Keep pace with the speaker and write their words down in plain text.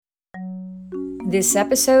This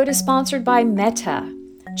episode is sponsored by Meta.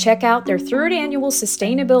 Check out their third annual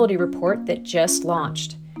sustainability report that just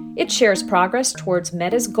launched. It shares progress towards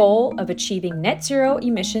Meta's goal of achieving net zero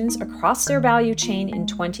emissions across their value chain in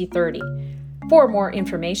 2030. For more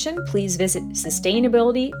information, please visit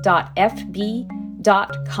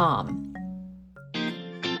sustainability.fb.com.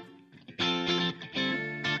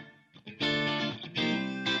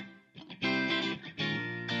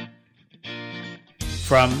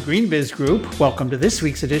 From GreenBiz Group, welcome to this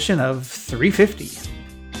week's edition of 350.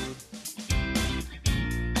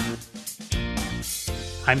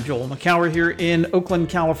 I'm Joel McCower here in Oakland,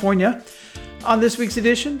 California. On this week's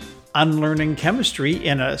edition, unlearning chemistry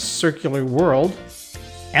in a circular world.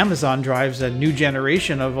 Amazon drives a new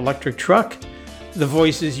generation of electric truck. The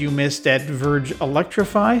voices you missed at VERGE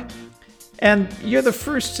Electrify. And you're the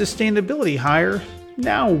first sustainability hire.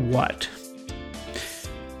 Now what?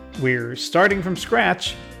 We're starting from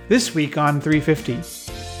scratch this week on 350.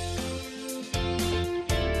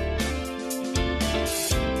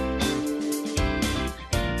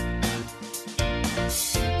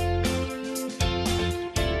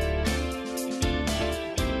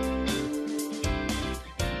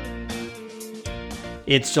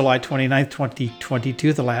 It's July 29th,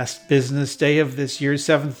 2022, the last business day of this year's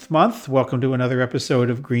 7th month. Welcome to another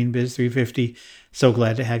episode of GreenBiz 350. So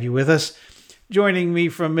glad to have you with us. Joining me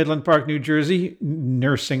from Midland Park, New Jersey,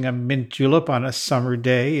 nursing a mint julep on a summer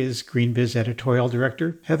day, is GreenBiz editorial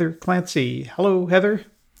director Heather Clancy. Hello, Heather.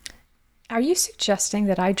 Are you suggesting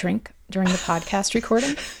that I drink during the podcast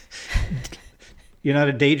recording? You're not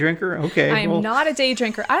a day drinker? Okay. I am not a day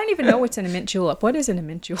drinker. I don't even know what's in a mint julep. What is in a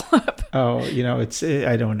mint julep? Oh, it's,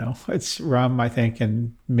 I don't know. It's rum, I think,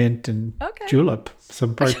 and mint and julep.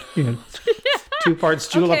 Some part, 2 parts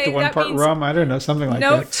julep to 1 part rum. I don't know, something like that.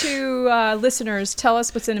 Note to listeners, tell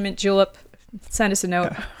us what's in a mint julep. Send us a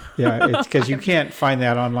note. Yeah, it's because you can't find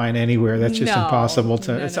that online anywhere. That's just impossible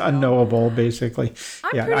to. It's unknowable, basically.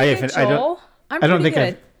 I'm pretty good, Joel. I don't think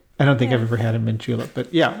I've ever had a mint julep,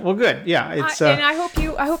 but yeah, well, good. Yeah, it's. And I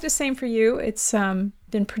hope the same for you. It's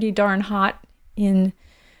been pretty darn hot in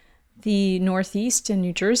the Northeast in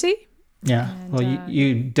New Jersey. Yeah. And, well,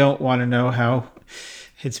 you don't want to know how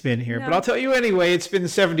it's been here, but I'll tell you anyway. It's been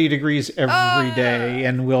 70 degrees every day,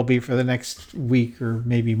 and will be for the next week or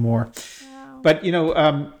maybe more. Wow. But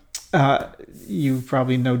you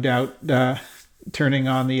probably no doubt turning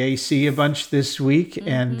on the AC a bunch this week,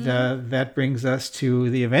 and that brings us to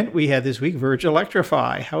the event we had this week, VERGE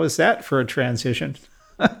Electrify. How is that for a transition?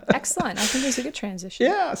 Excellent. I think it was a good transition.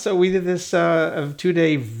 Yeah, so we did this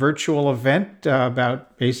 2-day virtual event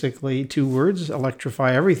about basically 2 words: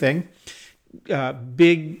 electrify everything.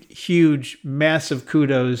 Big, huge, massive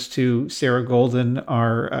kudos to Sarah Golden,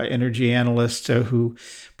 our energy analyst, who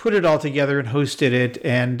put it all together and hosted it.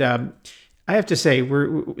 And I have to say,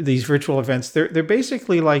 these virtual events, they're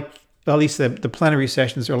basically like, at least the plenary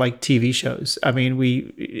sessions are like TV shows. I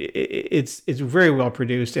mean, it's very well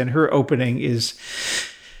produced, and her opening is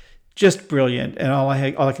just brilliant. And all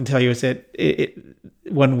I can tell you is that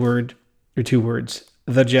 1 word or 2 words: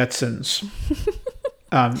 the Jetsons.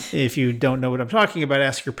 If you don't know what I'm talking about,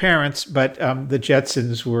 ask your parents. But the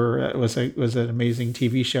Jetsons was an amazing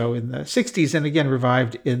TV show in the 60s, and again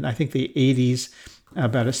revived in, I think, the 80s,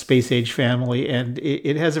 about a space age family, and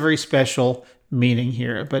it has a very special meaning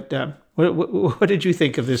here. But what did you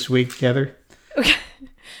think of this week, Heather? Okay.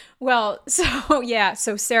 Well, so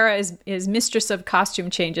Sarah is mistress of costume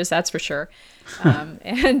changes, that's for sure. Great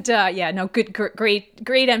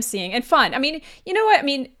emceeing and fun. I mean, you know what? I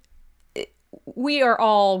mean, we are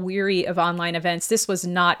all weary of online events. This was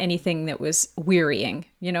not anything that was wearying.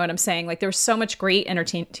 You know what I'm saying? Like, there's so much great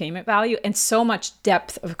entertainment value and so much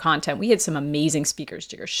depth of content. We had some amazing speakers: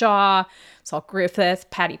 Jigar Shah, Saul Griffith,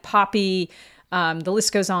 Patti Poppe. The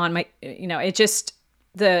list goes on.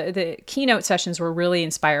 The keynote sessions were really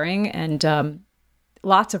inspiring, and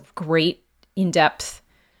lots of great in-depth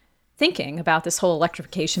thinking about this whole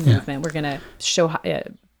electrification movement. We're going to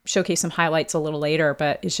showcase some highlights a little later,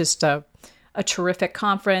 but it's just a terrific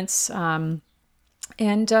conference, and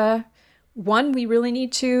one we really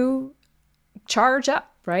need to charge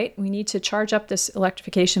up, right? We need to charge up this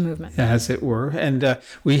electrification movement, as it were. And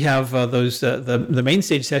we have those the main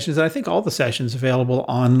stage sessions, and I think all the sessions available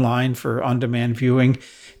online for on-demand viewing.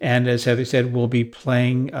 And as Heather said, we'll be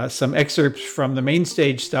playing some excerpts from the main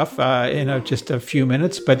stage stuff in just a few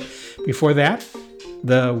minutes. But before that,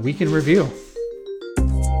 the week in review.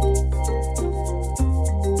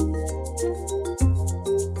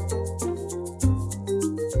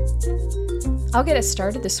 I'll get us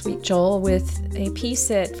started this week, Joel, with a piece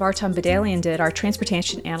that Vartan Badalian did, our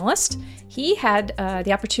transportation analyst. he had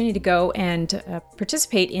the opportunity to go and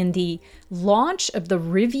participate in the launch of the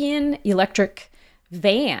Rivian electric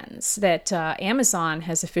vans that Amazon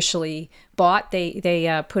has officially bought.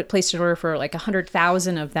 They placed an order for like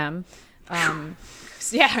 100,000 of them.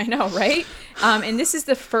 Yeah, I know, right? And this is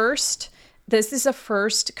the first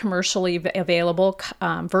commercially available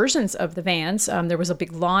versions of the vans. There was a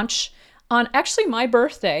big launch on actually my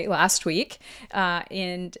birthday last week,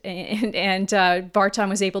 and Barton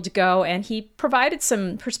was able to go, and he provided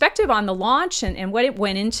some perspective on the launch and what it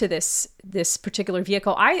went into this particular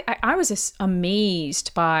vehicle. I was just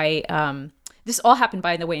amazed by this. All happened,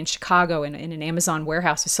 by the way, in Chicago in an Amazon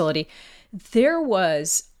warehouse facility. There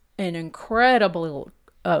was an incredible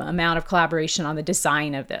amount of collaboration on the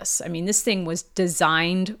design of this. I mean, this thing was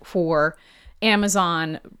designed for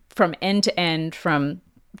Amazon from end to end, from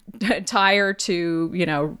tire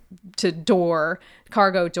to door,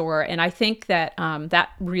 cargo door. And I think that that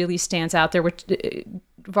really stands out there.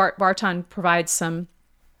 Barton provides some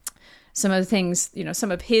of the things,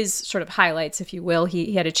 some of his sort of highlights, if you will.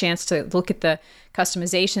 He had a chance to look at the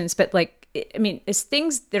customizations, but it's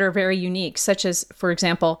things that are very unique, such as, for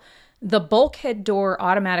example, the bulkhead door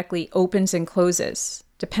automatically opens and closes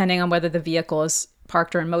depending on whether the vehicle is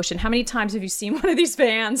parked or in motion. How many times have you seen one of these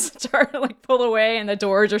vans start to pull away and the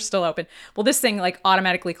doors are still open? Well, this thing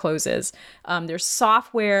automatically closes. There's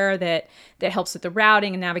software that helps with the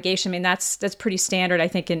routing and navigation. I mean, that's pretty standard, I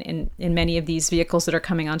think, in many of these vehicles that are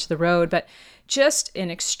coming onto the road. But just an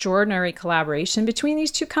extraordinary collaboration between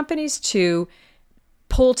these two companies to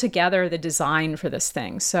pull together the design for this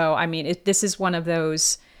thing. So, I mean, this is one of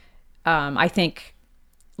those, I think,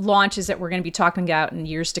 launches that we're going to be talking about in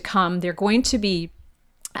years to come. They're going to be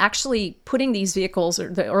actually putting these vehicles, or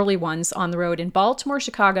the early ones, on the road in Baltimore,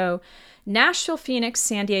 Chicago, Nashville, Phoenix,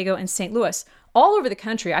 San Diego, and St. Louis, all over the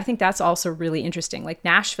country. I think that's also really interesting. Like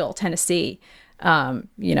Nashville, Tennessee,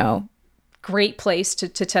 great place to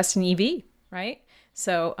test an EV, right?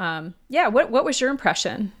 So, what was your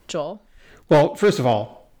impression, Joel? Well, first of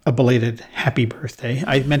all, a belated happy birthday.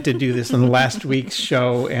 I meant to do this in the last week's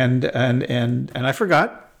show, and I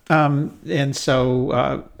forgot. And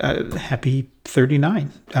so happy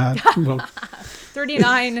 39.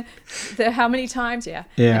 39. How many times? Yeah.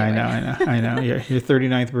 Yeah, anyway. I know. Yeah, your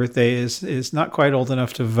 39th birthday is not quite old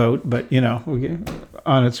enough to vote, but we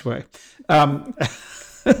on its way. No,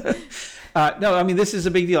 I mean, this is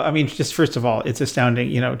a big deal. I mean, just first of all, it's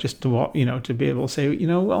astounding. Just to be able to say,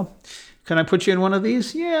 well, can I put you in one of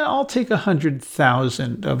these? Yeah, I'll take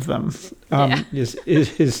 100,000 of them.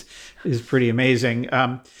 Is pretty amazing.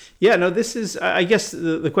 This is. I guess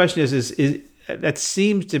the question is that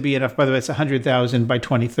seems to be enough. By the way, it's 100,000 by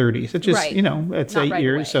 2030. So just right. It's not 8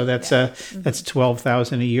 years, away. So that's that's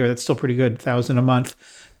 12,000 a year. That's still pretty good. 1,000 a month.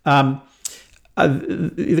 The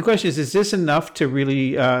question is this enough to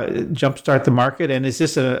really jumpstart the market? And is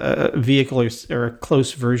this a vehicle or a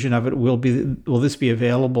close version of it? Will this be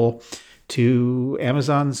available to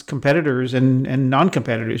Amazon's competitors and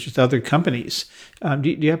non-competitors, just other companies? Do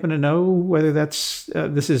you happen to know whether this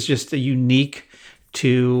is just a unique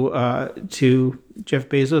to Jeff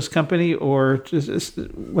Bezos' company, or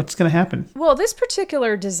what's going to happen? Well, this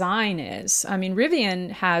particular design is, I mean,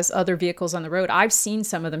 Rivian has other vehicles on the road. I've seen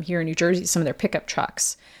some of them here in New Jersey, some of their pickup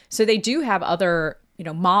trucks. So they do have other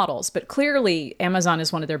models, but clearly Amazon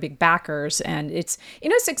is one of their big backers, and it's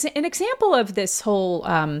an example of this whole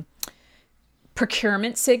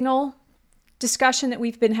procurement signal discussion that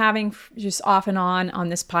we've been having just off and on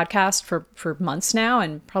this podcast for months now,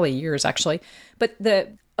 and probably years actually. But the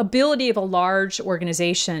ability of a large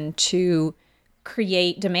organization to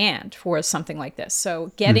create demand for something like this.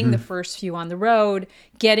 So getting the first few on the road,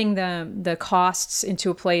 getting the costs into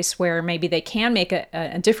a place where maybe they can make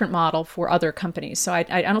a different model for other companies. So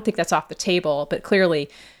I don't think that's off the table, but clearly,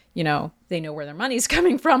 they know where their money's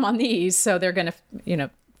coming from on these. So they're going to,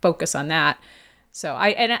 focus on that. So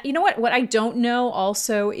what I don't know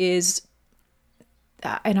also is,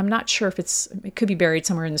 and I'm not sure if it could be buried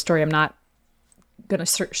somewhere in the story. I'm not going to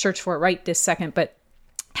search for it right this second, but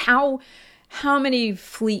how many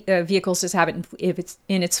fleet vehicles does have it if it's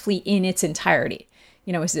in its fleet in its entirety?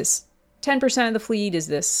 Is this 10% of the fleet? Is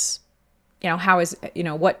this, how is,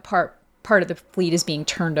 what part of the fleet is being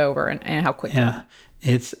turned over and how quickly? Yeah.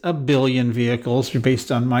 It's 1 billion vehicles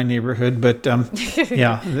based on my neighborhood, but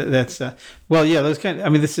that's those kind. I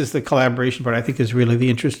mean, this is the collaboration part. I think is really the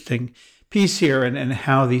interesting piece here, and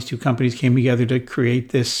how these two companies came together to create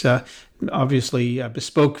this obviously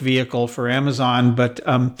bespoke vehicle for Amazon, but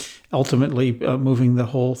ultimately moving the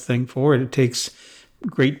whole thing forward. It takes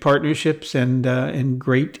great partnerships and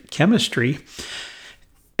great chemistry.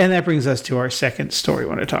 And that brings us to our second story I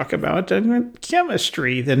want to talk about,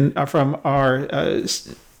 chemistry. Then from our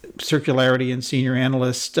circularity and senior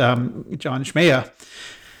analyst, John Schmea,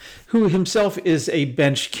 who himself is a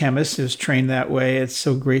bench chemist, is trained that way. It's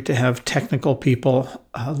so great to have technical people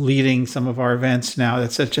leading some of our events now.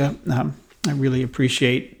 That's such a, I really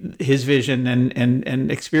appreciate his vision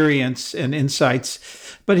and experience and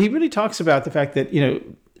insights. But he really talks about the fact that,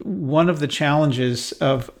 one of the challenges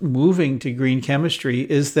of moving to green chemistry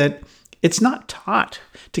is that it's not taught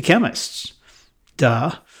to chemists.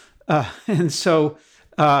 Duh. And so,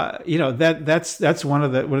 that's one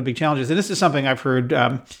of the big challenges. And this is something I've heard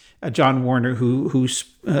John Warner, who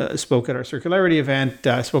spoke at our circularity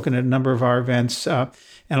event, spoken at a number of our events, and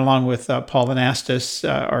along with Paul Anastas,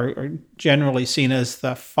 are generally seen as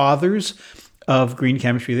the fathers of green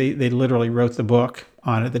chemistry. They literally wrote the book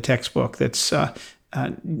on it, the textbook that's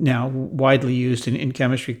now widely used in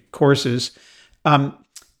chemistry courses.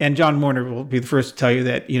 And John Warner will be the first to tell you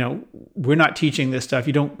that, we're not teaching this stuff.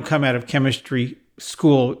 You don't come out of chemistry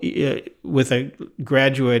school with a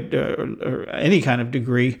graduate or any kind of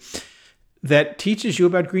degree that teaches you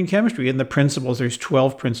about green chemistry and the principles. There's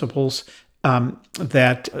 12 principles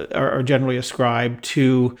that are generally ascribed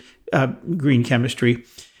to green chemistry.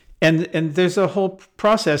 And there's a whole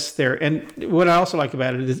process there. And what I also like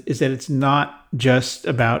about it is that it's not just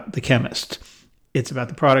about the chemist. It's about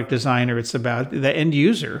the product designer. It's about the end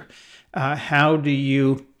user.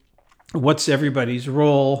 What's everybody's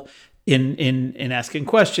role in asking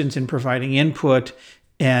questions and providing input?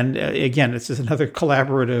 And again, this is another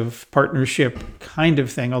collaborative partnership kind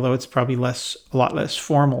of thing, although it's probably a lot less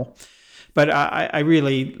formal. But I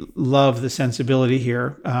really love the sensibility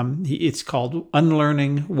here. It's called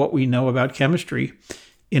Unlearning What We Know About Chemistry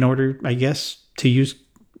in order, I guess, to use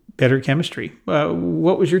better chemistry.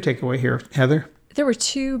 What was your takeaway here, Heather? There were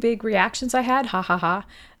two big reactions I had. Ha, ha, ha.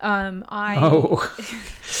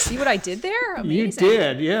 See what I did there? Amazing. You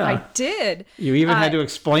did, yeah. I did. You even had to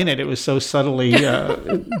explain it. It was so subtly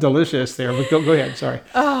delicious there. But go ahead, sorry.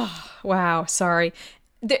 Oh, wow, sorry.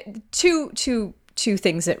 Two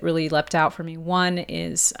things that really leapt out for me. One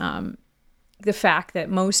is the fact that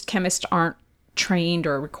most chemists aren't trained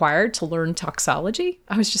or required to learn toxology.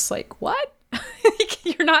 I was just like, what?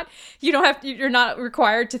 You're not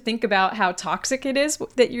required to think about how toxic it is,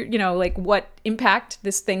 that what impact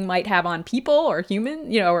this thing might have on people or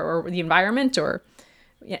human, or the environment or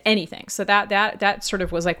anything. So that sort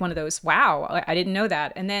of was like one of those, wow, I didn't know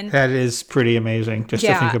that. And then that is pretty amazing just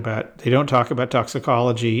to think about. They don't talk about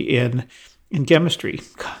toxicology in chemistry.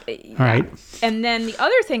 All right. And then the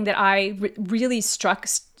other thing that I really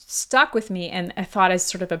stuck with me and I thought as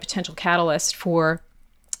sort of a potential catalyst for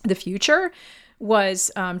the future was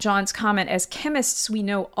John's comment, as chemists, we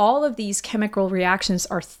know all of these chemical reactions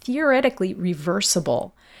are theoretically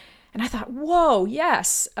reversible. And I thought, whoa,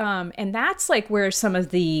 yes. And that's like where some of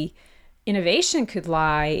the innovation could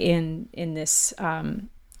lie in this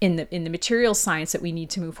in the material science that we need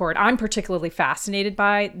to move forward. I'm particularly fascinated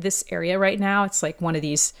by this area right now. It's like one of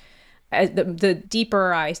these, the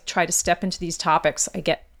deeper I try to step into these topics, I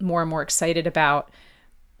get more and more excited about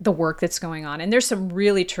the work that's going on. And there's some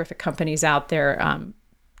really terrific companies out there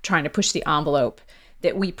trying to push the envelope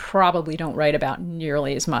that we probably don't write about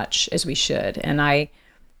nearly as much as we should. And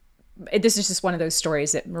this is just one of those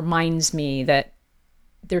stories that reminds me that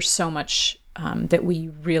there's so much that we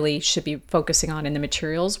really should be focusing on in the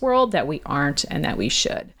materials world that we aren't and that we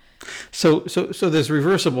should. So this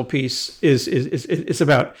reversible piece is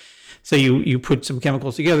about, so you put some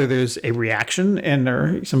chemicals together, there's a reaction and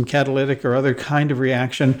or some catalytic or other kind of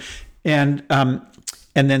reaction, and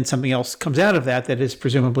then something else comes out of that is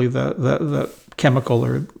presumably the chemical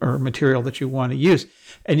or material that you want to use.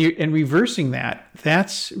 And reversing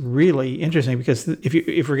that's really interesting, because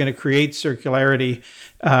if we're going to create circularity,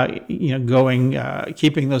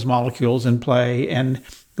 keeping those molecules in play and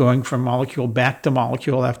going from molecule back to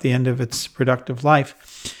molecule after the end of its productive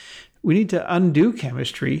life, we need to undo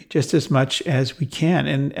chemistry just as much as we can.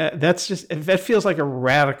 And that feels like a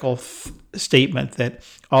radical statement that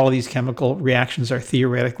all of these chemical reactions are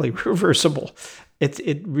theoretically reversible.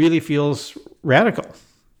 It really feels radical.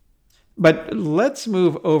 But let's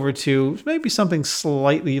move over to maybe something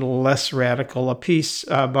slightly less radical, a piece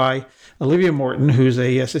by Olivia Morton, who's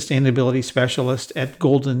a sustainability specialist at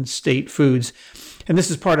Golden State Foods. And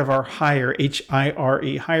this is part of our HIRE,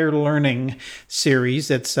 H-I-R-E, Higher Learning series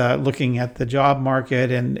that's looking at the job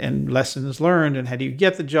market and lessons learned and how do you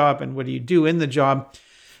get the job and what do you do in the job.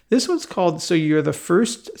 This one's called, So You're the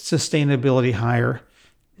First Sustainability Hire,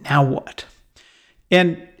 Now What?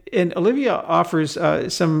 And And Olivia offers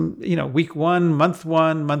some, week 1,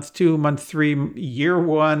 month 2, month 3, year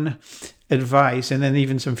 1 advice, and then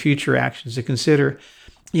even some future actions to consider.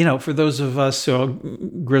 For those of us who are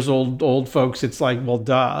grizzled old folks, it's like, well,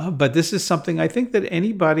 duh. But this is something I think that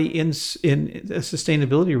anybody in a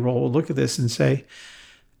sustainability role will look at this and say,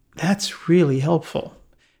 that's really helpful,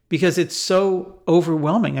 because it's so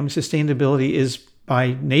overwhelming. I mean, sustainability is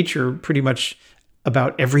by nature pretty much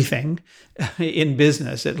about everything in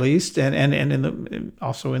business, at least, and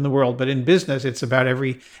also in the world. But in business, it's about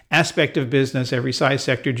every aspect of business, every size,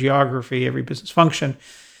 sector, geography, every business function.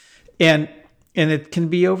 And it can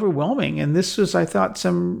be overwhelming. And this was, I thought,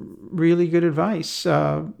 some really good advice.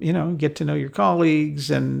 Get to know your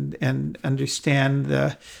colleagues and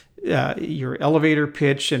understand your elevator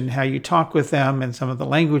pitch and how you talk with them and some of the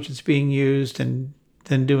language that's being used, and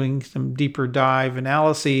then doing some deeper dive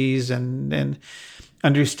analyses and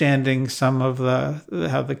understanding some of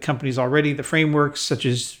how the companies already, the frameworks such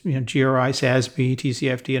as GRI, SASB,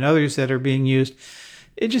 TCFD, and others that are being used.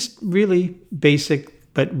 It's just really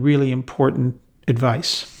basic but really important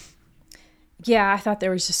advice. Yeah, I thought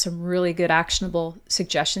there was just some really good actionable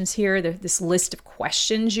suggestions here. This list of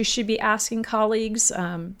questions you should be asking colleagues.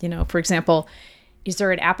 For example, is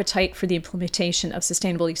there an appetite for the implementation of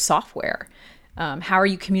sustainability software? How are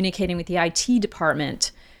you communicating with the IT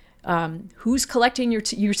department? Who's collecting your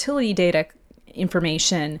utility data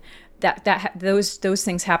information? Those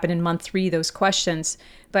things happen in month 3, those questions.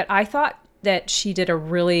 But I thought that she did a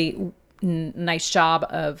really nice job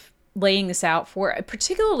of laying this out for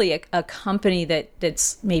particularly a company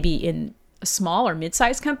that's maybe in a small or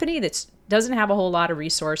mid-sized company that doesn't have a whole lot of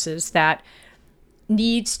resources, that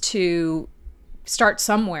needs to start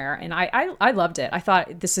somewhere. And I loved it. I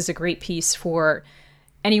thought this is a great piece for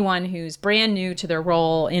anyone who's brand new to their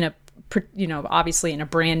role in obviously in a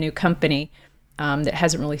brand new company that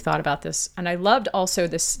hasn't really thought about this. And I loved also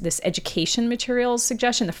this education materials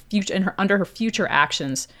suggestion, under her future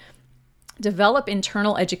actions, develop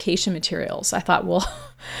internal education materials. I thought, well,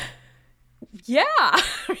 yeah,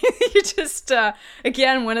 you just,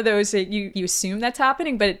 again, one of those that you assume that's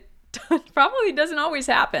happening, but it probably doesn't always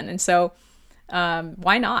happen. And so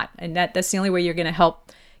why not? And that's the only way you're going to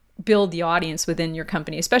help build the audience within your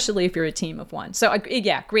company, especially if you're a team of one. So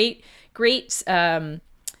yeah, great,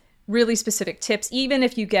 really specific tips. Even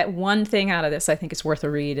if you get one thing out of this, I think it's worth a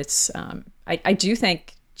read. It's, I do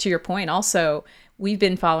think, to your point also, we've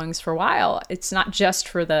been following this for a while. It's not just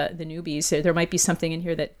for the newbies. There might be something in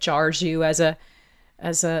here that jars you as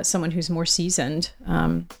someone who's more seasoned,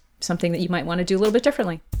 something that you might want to do a little bit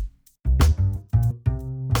differently.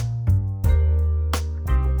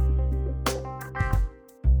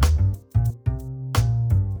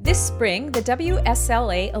 This spring, the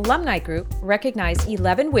WSLA Alumni Group recognized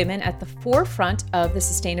 11 women at the forefront of the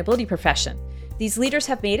sustainability profession. These leaders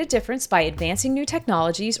have made a difference by advancing new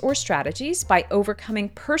technologies or strategies, by overcoming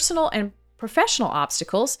personal and professional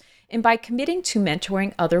obstacles, and by committing to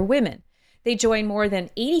mentoring other women. They join more than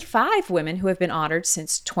 85 women who have been honored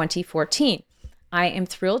since 2014. I am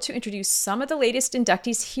thrilled to introduce some of the latest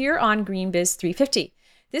inductees here on GreenBiz 350.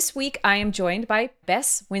 This week, I am joined by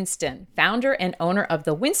Bess Winston, founder and owner of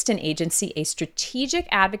the Winston Agency, a strategic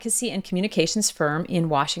advocacy and communications firm in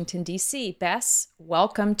Washington, D.C. Bess,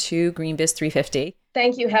 welcome to GreenBiz 350.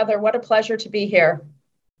 Thank you, Heather. What a pleasure to be here.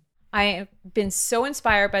 I have been so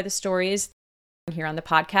inspired by the stories here on the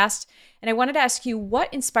podcast, and I wanted to ask you,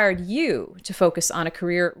 what inspired you to focus on a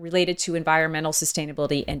career related to environmental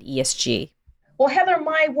sustainability and ESG? Well, Heather,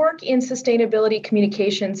 my work in sustainability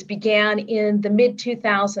communications began in the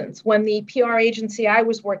mid-2000s when the PR agency I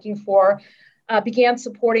was working for began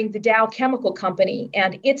supporting the Dow Chemical Company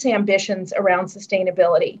and its ambitions around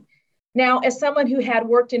sustainability. Now, as someone who had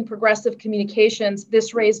worked in progressive communications,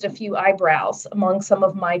 this raised a few eyebrows among some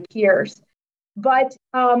of my peers. But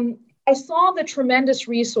I saw the tremendous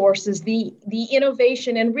resources, the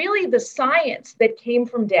innovation, and really the science that came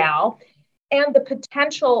from Dow, and the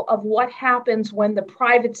potential of what happens when the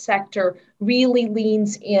private sector really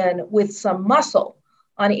leans in with some muscle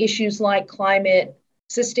on issues like climate,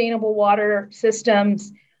 sustainable water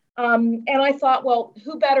systems. And I thought, well,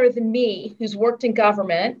 who better than me, who's worked in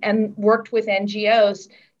government and worked with NGOs,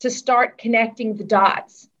 to start connecting the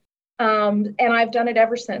dots? And I've done it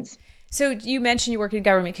ever since. So you mentioned you work in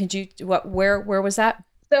government. Could you, where was that?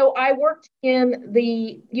 So I worked in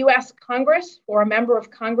the U.S. Congress for a member of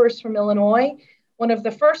Congress from Illinois, one of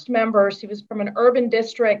the first members. He was from an urban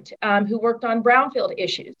district who worked on brownfield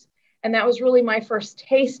issues. And that was really my first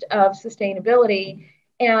taste of sustainability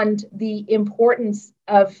and the importance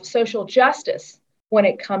of social justice when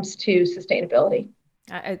it comes to sustainability.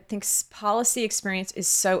 I think policy experience is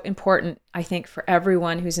so important, I think, for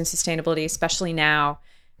everyone who's in sustainability, especially now.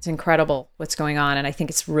 It's incredible what's going on. And I think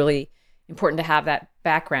it's really important to have that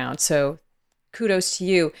background. So kudos to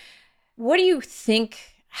you. What do you think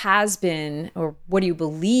has been, or what do you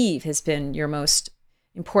believe has been your most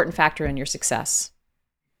important factor in your success?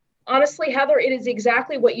 Honestly, Heather, it is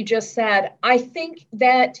exactly what you just said. I think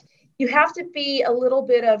that you have to be a little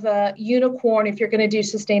bit of a unicorn if you're going to do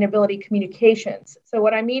sustainability communications. So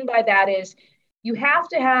what I mean by that is you have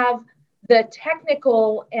to have the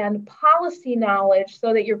technical and policy knowledge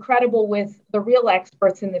so that you're credible with the real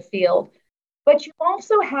experts in the field. But you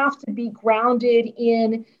also have to be grounded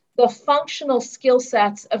in the functional skill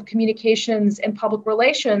sets of communications and public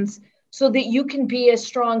relations so that you can be a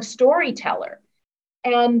strong storyteller.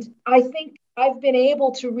 And I think I've been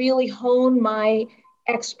able to really hone my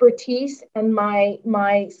expertise and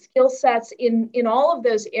my skill sets in all of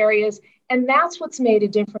those areas. And that's what's made a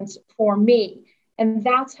difference for me. And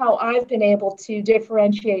that's how I've been able to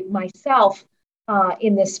differentiate myself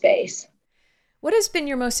in this space. What has been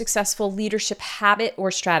your most successful leadership habit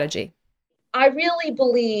or strategy? I really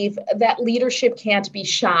believe that leadership can't be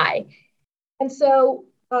shy. And so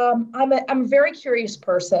I'm a very curious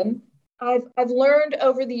person. I've learned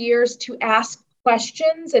over the years to ask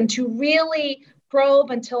questions and to really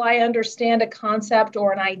probe until I understand a concept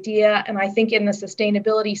or an idea. And I think in the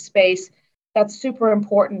sustainability space, that's super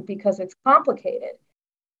important because it's complicated.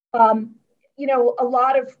 A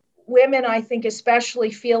lot of women, I think,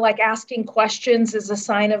 especially feel like asking questions is a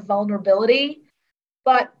sign of vulnerability.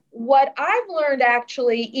 But what I've learned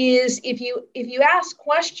actually is if you ask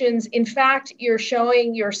questions, in fact, you're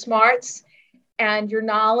showing your smarts and your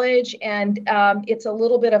knowledge, and it's a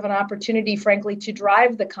little bit of an opportunity, frankly, to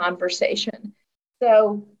drive the conversation.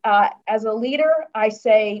 So as a leader, I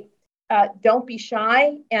say, don't be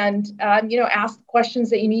shy and, ask questions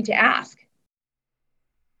that you need to ask.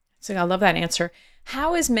 So I love that answer.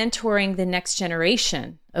 How has mentoring the next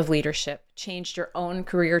generation of leadership changed your own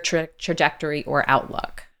career trajectory or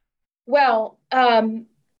outlook? Well,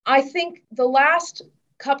 I think the last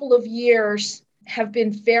couple of years have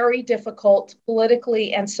been very difficult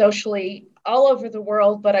politically and socially all over the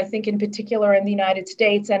world, but I think in particular in the United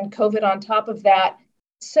States, and COVID on top of that.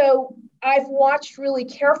 So I've watched really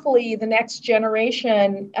carefully the next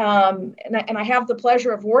generation, and I have the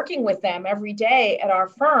pleasure of working with them every day at our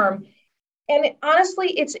firm. And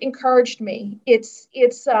honestly, it's encouraged me. It's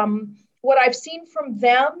what I've seen from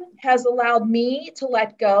them has allowed me to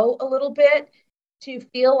let go a little bit, to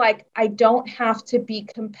feel like I don't have to be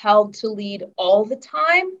compelled to lead all the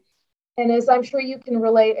time. And as I'm sure you can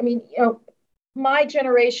relate, I mean, my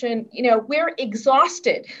generation, we're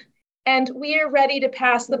exhausted and we're ready to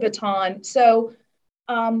pass the baton. So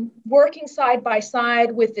working side by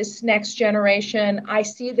side with this next generation, I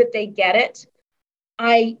see that they get it.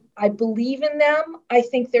 I believe in them. I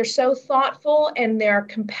think they're so thoughtful and they're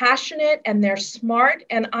compassionate and they're smart.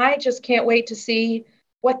 And I just can't wait to see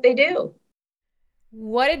what they do.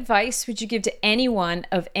 What advice would you give to anyone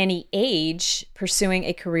of any age pursuing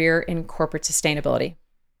a career in corporate sustainability?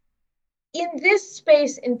 In this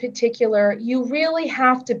space in particular, you really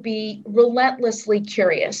have to be relentlessly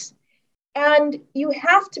curious. And you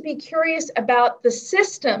have to be curious about the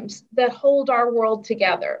systems that hold our world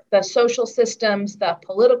together, the social systems, the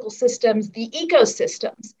political systems, the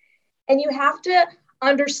ecosystems. And you have to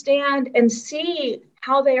understand and see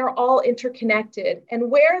how they are all interconnected and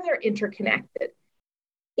where they're interconnected.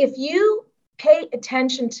 If you pay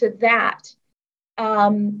attention to that,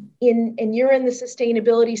 and you're in the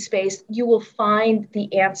sustainability space, you will find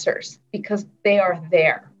the answers because they are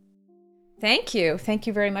there. Thank you. Thank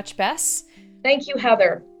you very much, Bess. Thank you,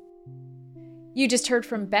 Heather. You just heard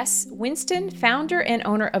from Bess Winston, founder and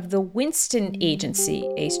owner of the Winston Agency,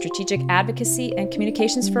 a strategic advocacy and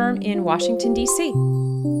communications firm in Washington, D.C.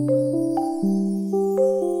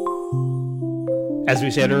 As we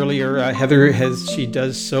said earlier, Heather, she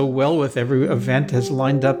does so well with every event, has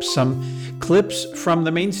lined up some clips from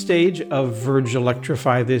the main stage of VERGE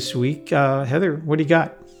Electrify this week. Heather, what do you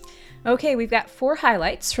got? Okay, we've got 4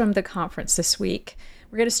 highlights from the conference this week.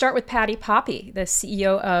 We're going to start with Patti Poppe, the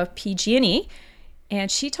CEO of PG&E, and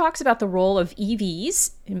she talks about the role of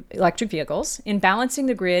EVs, electric vehicles, in balancing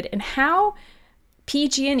the grid and how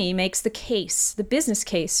PG&E makes the business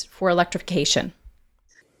case for electrification.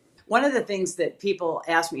 One of the things that people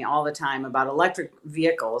ask me all the time about electric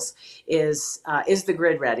vehicles is the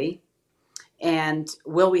grid ready? And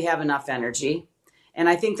will we have enough energy? And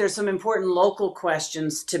I think there's some important local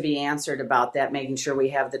questions to be answered about that, making sure we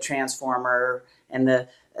have the transformer and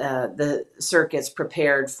the circuits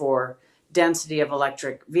prepared for density of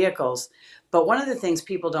electric vehicles. But one of the things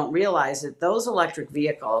people don't realize is that those electric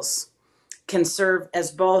vehicles can serve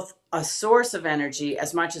as both a source of energy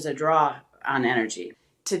as much as a draw on energy.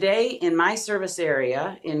 Today, in my service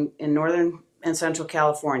area in Northern and Central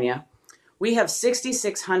California, we have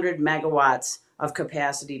 6,600 megawatts of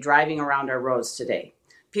capacity driving around our roads today.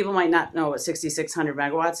 People might not know what 6,600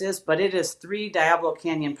 megawatts is, but it is 3 Diablo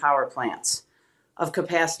Canyon power plants of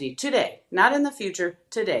capacity today, not in the future,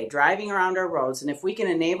 today, driving around our roads. And if we can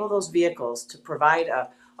enable those vehicles to provide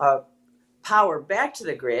a power back to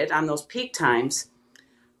the grid on those peak times,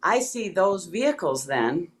 I see those vehicles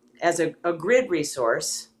then as a grid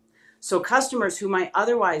resource. So customers who might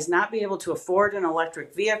otherwise not be able to afford an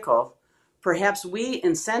electric vehicle, perhaps we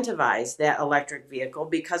incentivize that electric vehicle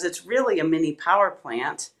because it's really a mini power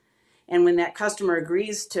plant. And when that customer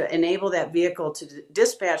agrees to enable that vehicle to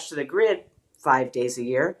dispatch to the grid 5 days a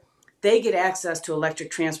year, they get access to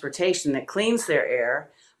electric transportation that cleans their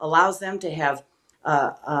air, allows them to have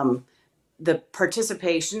the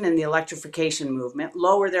participation in the electrification movement,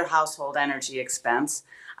 lower their household energy expense.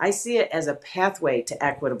 I see it as a pathway to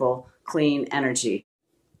equitable, clean energy.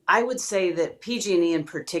 I would say that PG&E in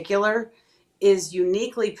particular is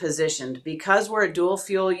uniquely positioned because we're a dual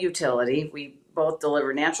fuel utility. We both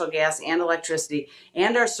deliver natural gas and electricity,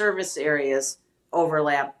 and our service areas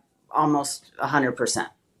overlap almost 100%.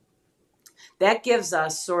 That gives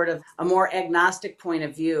us sort of a more agnostic point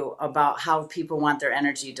of view about how people want their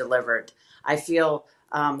energy delivered. I feel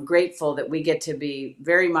grateful that we get to be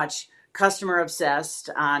very much customer obsessed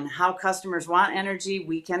on how customers want energy,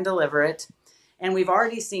 we can deliver it. And we've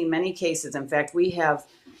already seen many cases. In fact, we have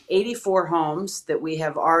 84 homes that we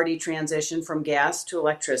have already transitioned from gas to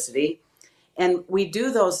electricity. And we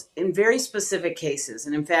do those in very specific cases.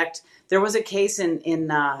 And in fact, there was a case in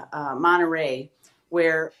Monterey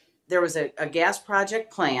where there was a gas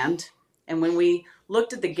project planned. And when we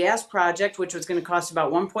looked at the gas project, which was going to cost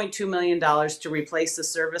about $1.2 million to replace the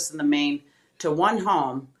service in the main to one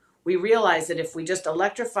home, we realized that if we just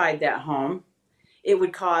electrified that home, it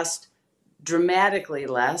would cost dramatically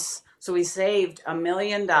less. So we saved $1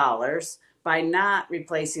 million by not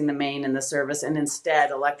replacing the main and the service and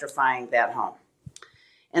instead electrifying that home.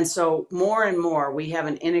 And so more and more, we have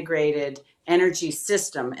an integrated energy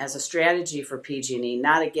system as a strategy for PG&E,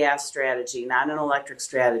 not a gas strategy, not an electric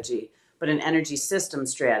strategy, but an energy system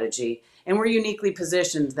strategy. And we're uniquely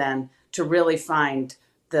positioned then to really find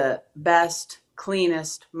the best,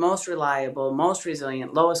 cleanest, most reliable, most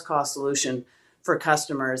resilient, lowest cost solution for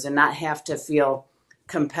customers and not have to feel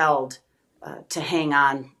compelled to hang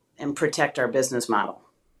on and protect our business model.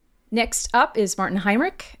 Next up is Martin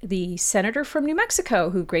Heinrich, the senator from New Mexico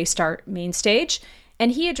who graced our main stage,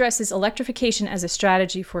 and he addresses electrification as a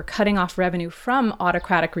strategy for cutting off revenue from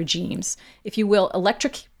autocratic regimes. If you will,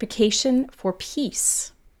 electrification for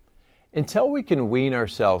peace. Until we can wean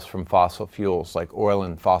ourselves from fossil fuels like oil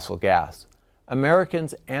and fossil gas,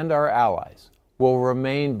 Americans and our allies will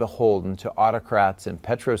remain beholden to autocrats in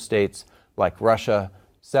petrostates like Russia,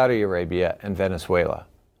 Saudi Arabia, and Venezuela.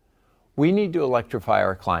 We need to electrify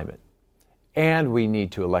our climate, and we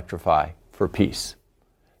need to electrify for peace.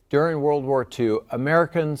 During World War II,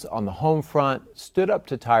 Americans on the home front stood up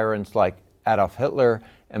to tyrants like Adolf Hitler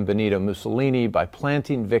and Benito Mussolini by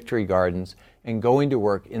planting victory gardens and going to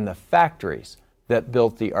work in the factories that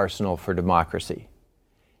built the arsenal for democracy.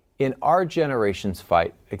 In our generation's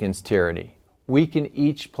fight against tyranny, we can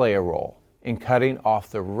each play a role in cutting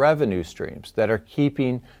off the revenue streams that are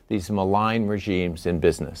keeping these malign regimes in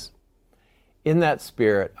business. In that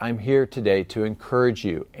spirit, I'm here today to encourage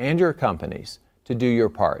you and your companies to do your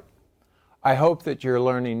part. I hope that you're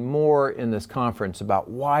learning more in this conference about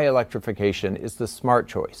why electrification is the smart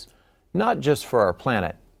choice, not just for our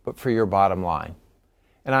planet, but for your bottom line.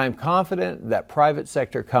 And I'm confident that private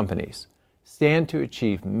sector companies stand to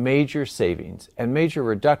achieve major savings and major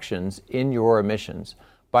reductions in your emissions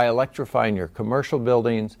by electrifying your commercial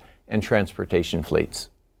buildings and transportation fleets.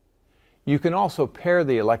 You can also pair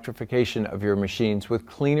the electrification of your machines with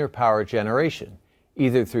cleaner power generation,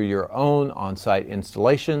 either through your own on-site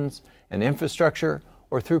installations and infrastructure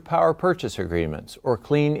or through power purchase agreements or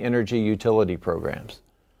clean energy utility programs.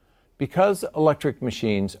 Because electric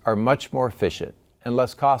machines are much more efficient and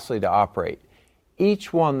less costly to operate,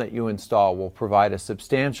 each one that you install will provide a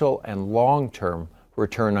substantial and long-term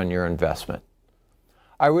return on your investment.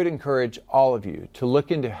 I would encourage all of you to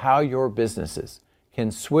look into how your businesses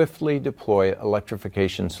can swiftly deploy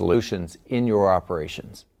electrification solutions in your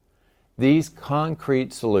operations. These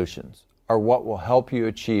concrete solutions are what will help you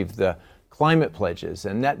achieve the climate pledges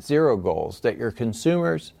and net zero goals that your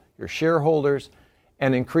consumers, your shareholders,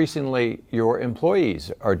 and increasingly your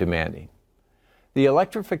employees are demanding. The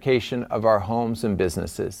electrification of our homes and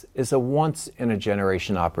businesses is a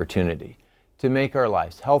once-in-a-generation opportunity to make our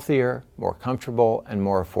lives healthier, more comfortable, and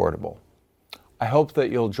more affordable. I hope that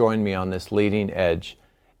you'll join me on this leading edge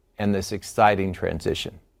and this exciting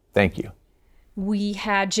transition. Thank you. We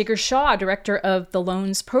had Jigar Shah, director of the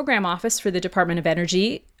Loans Program Office for the Department of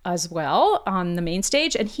Energy, as well on the main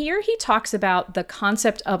stage. And here he talks about the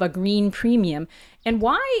concept of a green premium and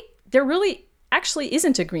why there really actually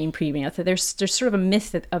isn't a green premium. There's sort of a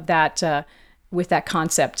myth of that with that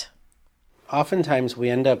concept. Oftentimes we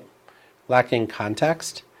end up lacking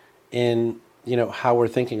context in how we're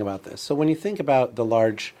thinking about this. So when you think about the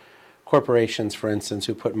large corporations, for instance,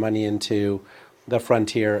 who put money into the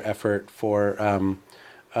Frontier effort for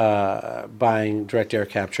buying direct air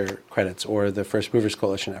capture credits, or the First Movers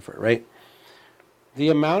Coalition effort, right? The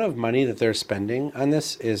amount of money that they're spending on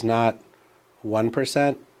this is not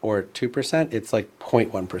 1% or 2%, it's like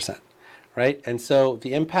 0.1%, right? And so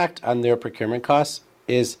the impact on their procurement costs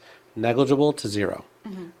is negligible to zero,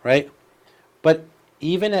 right? But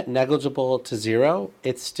even at negligible to zero,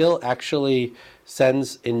 it still actually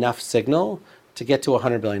sends enough signal to get to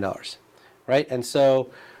 $100 billion, right? And so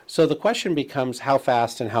the question becomes how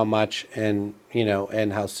fast and how much and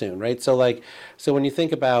how soon, right? So when you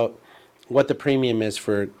think about what the premium is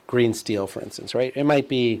for green steel, for instance, right? It might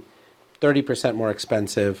be 30% more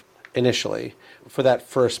expensive initially for that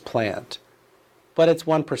first plant, but it's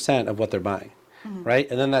 1% of what they're buying, right?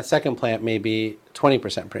 And then that second plant may be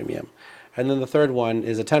 20% premium. And then the third one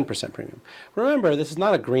is a 10% premium. Remember, this is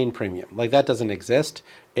not a green premium. Like, that doesn't exist.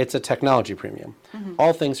 It's a technology premium.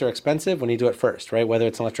 All things are expensive when you do it first, right? Whether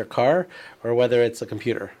it's an electric car or whether it's a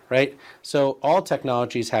computer, right? So all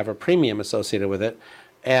technologies have a premium associated with it.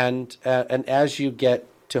 And as you get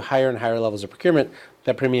to higher and higher levels of procurement,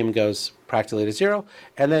 that premium goes practically to zero.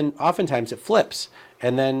 And then oftentimes it flips.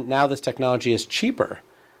 And then now this technology is cheaper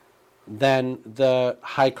than the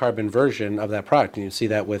high carbon version of that product. And you see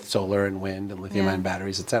that with solar and wind and lithium ion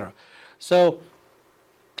batteries, et cetera. So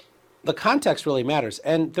the context really matters.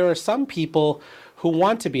 And there are some people who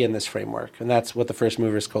want to be in this framework. And that's what the First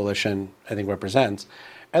Movers Coalition, I think, represents.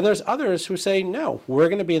 And there's others who say, no, we're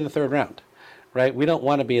going to be in the third round. Right? We don't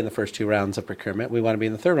want to be in the first two rounds of procurement. We want to be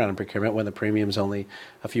in the third round of procurement when the premium is only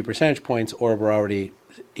a few percentage points, or we're already,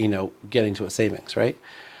 getting to a savings, right?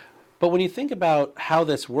 But when you think about how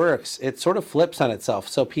this works, it sort of flips on itself.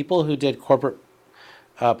 So people who did corporate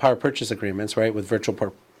power purchase agreements, right, with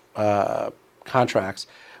virtual contracts,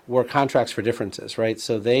 were contracts for differences, right?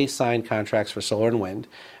 So they signed contracts for solar and wind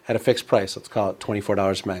at a fixed price. Let's call it $24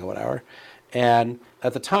 a megawatt hour. And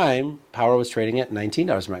at the time, power was trading at $19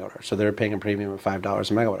 a megawatt hour. So they were paying a premium of $5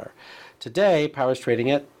 a megawatt hour. Today, power is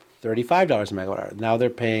trading at $35 a megawatt hour. Now they're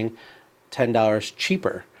paying $10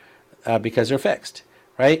 cheaper because they're fixed,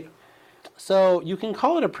 right? So you can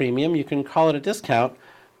call it a premium, you can call it a discount,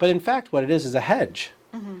 but in fact what it is a hedge,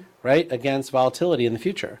 right, against volatility in the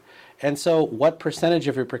future. And so what percentage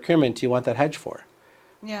of your procurement do you want that hedge for?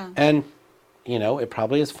 Yeah. And it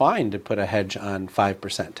probably is fine to put a hedge on 5%,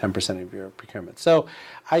 10% of your procurement. So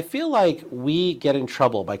I feel like we get in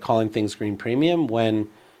trouble by calling things green premium when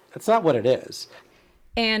it's not what it is.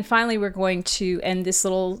 And finally, we're going to end this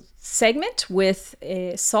little segment with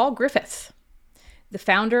Saul Griffith, the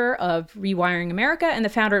founder of Rewiring America and the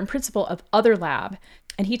founder and principal of Other Lab.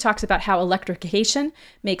 And he talks about how electrification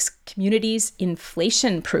makes communities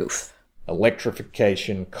inflation-proof.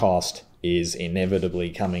 Electrification cost is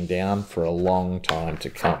inevitably coming down for a long time to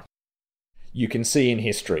come. You can see in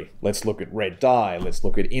history, let's look at red dye, let's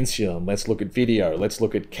look at insulin, let's look at video, let's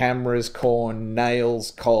look at cameras, corn,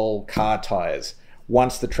 nails, coal, car tires.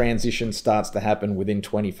 Once the transition starts to happen within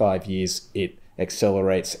 25 years, it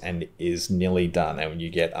accelerates and is nearly done, and you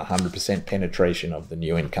get 100% penetration of the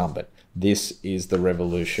new incumbent. This is the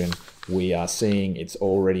revolution we are seeing. It's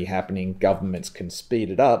already happening. Governments can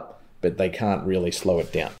speed it up, but they can't really slow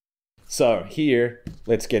it down. So here,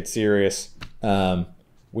 let's get serious.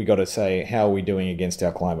 We got to say, how are we doing against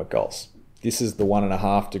our climate goals? This is the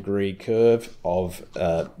 1.5 degree curve of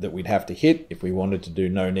that we'd have to hit if we wanted to do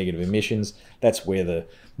no negative emissions. That's where the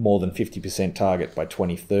more than 50% target by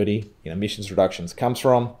 2030 in emissions reductions comes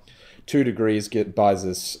from. 2 degrees buys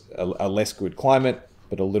us a less good climate,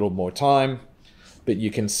 but a little more time. But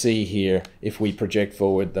you can see here, if we project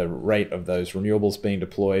forward the rate of those renewables being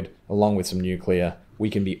deployed, along with some nuclear, we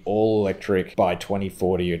can be all electric by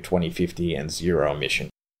 2040 or 2050 and zero emission.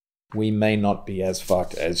 we may not be as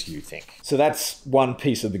fucked as you think. So that's one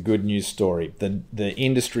piece of the good news story. The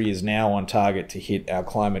industry is now on target to hit our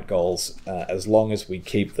climate goals as long as we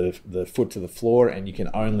keep the foot to the floor, and you can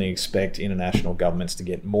only expect international governments to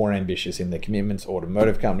get more ambitious in their commitments,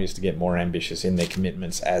 automotive companies to get more ambitious in their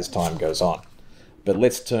commitments as time goes on. But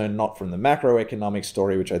let's turn not from the macroeconomic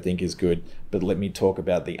story, which I think is good, but let me talk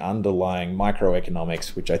about the underlying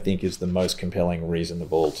microeconomics, which I think is the most compelling reason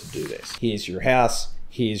of all to do this. Here's your house,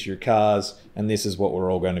 here's your cars, and this is what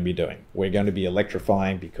we're all going to be doing. We're going to be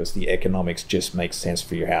electrifying because the economics just makes sense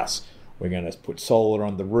for your house. We're going to put solar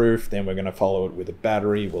on the roof, then we're going to follow it with a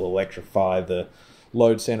battery. We'll electrify the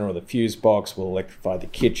load center or the fuse box. We'll electrify the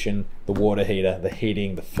kitchen, the water heater, the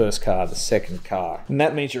heating, the first car, the second car. And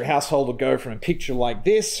that means your household will go from a picture like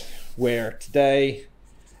this, where today,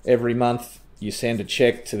 every month, you send a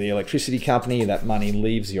check to the electricity company. That money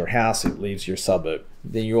leaves your house, it leaves your suburb.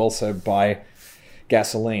 Then you also buy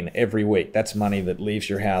gasoline every week. That's money that leaves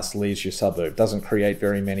your house, leaves your suburb. Doesn't create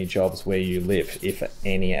very many jobs where you live, if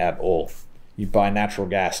any at all. You buy natural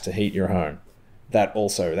gas to heat your home.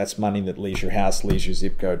 That's money that leaves your house, leaves your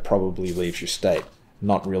zip code, probably leaves your state,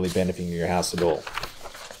 not really benefiting your house at all.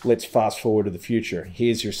 Let's fast forward to the future.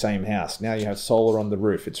 Here's your same house. Now you have solar on the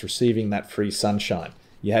roof. It's receiving that free sunshine.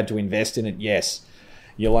 You had to invest in it, yes.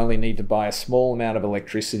 You'll only need to buy a small amount of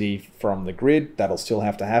electricity from the grid. That'll still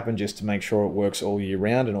have to happen just to make sure it works all year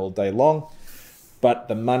round and all day long. But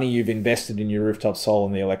the money you've invested in your rooftop solar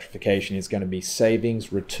and the electrification is going to be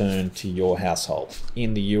savings returned to your household.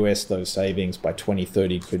 In the US, those savings by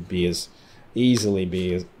 2030 could be as easily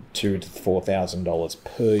be as $2,000 to $4,000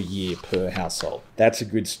 per year per household. That's a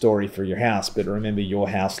good story for your house, but remember, your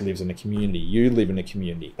house lives in a community. You live in a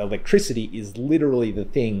community. Electricity is literally the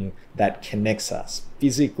thing that connects us,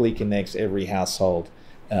 physically connects every household,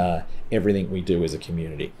 everything we do as a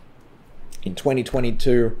community. In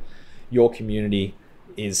 2022, your community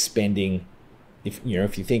is spending, if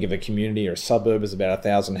you think of a community or a suburb as about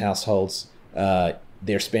 1,000 households,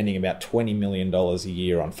 they're spending about $20 million a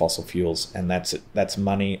year on fossil fuels, and that's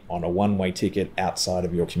money on a one-way ticket outside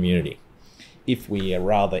of your community. If we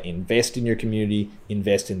rather invest in your community,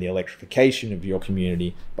 invest in the electrification of your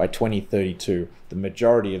community, by 2032, the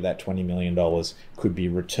majority of that $20 million could be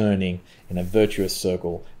returning in a virtuous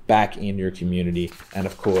circle back in your community. And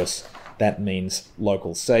of course, that means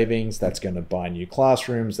local savings. That's going to buy new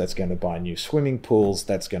classrooms. That's going to buy new swimming pools.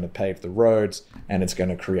 That's going to pave the roads. And it's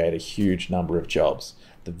going to create a huge number of jobs.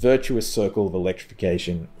 The virtuous circle of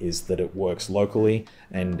electrification is that it works locally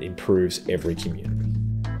and improves every community.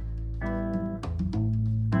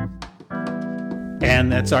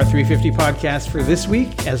 And that's our 350 podcast for this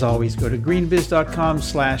week. As always, go to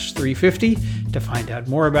greenbiz.com/350 to find out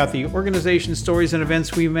more about the organization stories and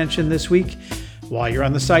events we mentioned this week. While you're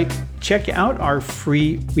on the site, check out our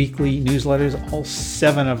free weekly newsletters, all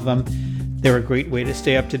 7 of them. They're a great way to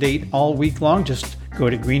stay up to date all week long. Just go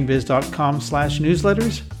to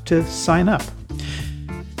greenbiz.com/newsletters to sign up.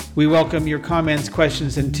 We welcome your comments,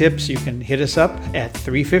 questions, and tips. You can hit us up at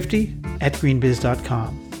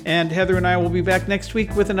 350@greenbiz.com. And Heather and I will be back next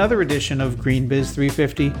week with another edition of GreenBiz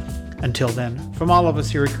 350. Until then, from all of us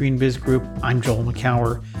here at GreenBiz Group, I'm Joel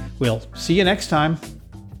McCower. We'll see you next time.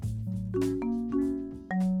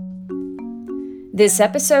 This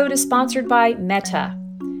episode is sponsored by Meta.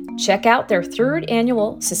 Check out their 3rd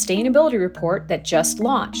annual sustainability report that just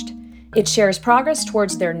launched. It shares progress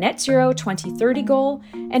towards their net zero 2030 goal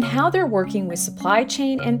and how they're working with supply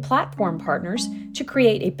chain and platform partners to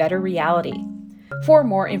create a better reality. For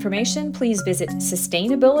more information, please visit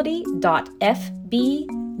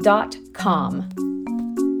sustainability.fb.com.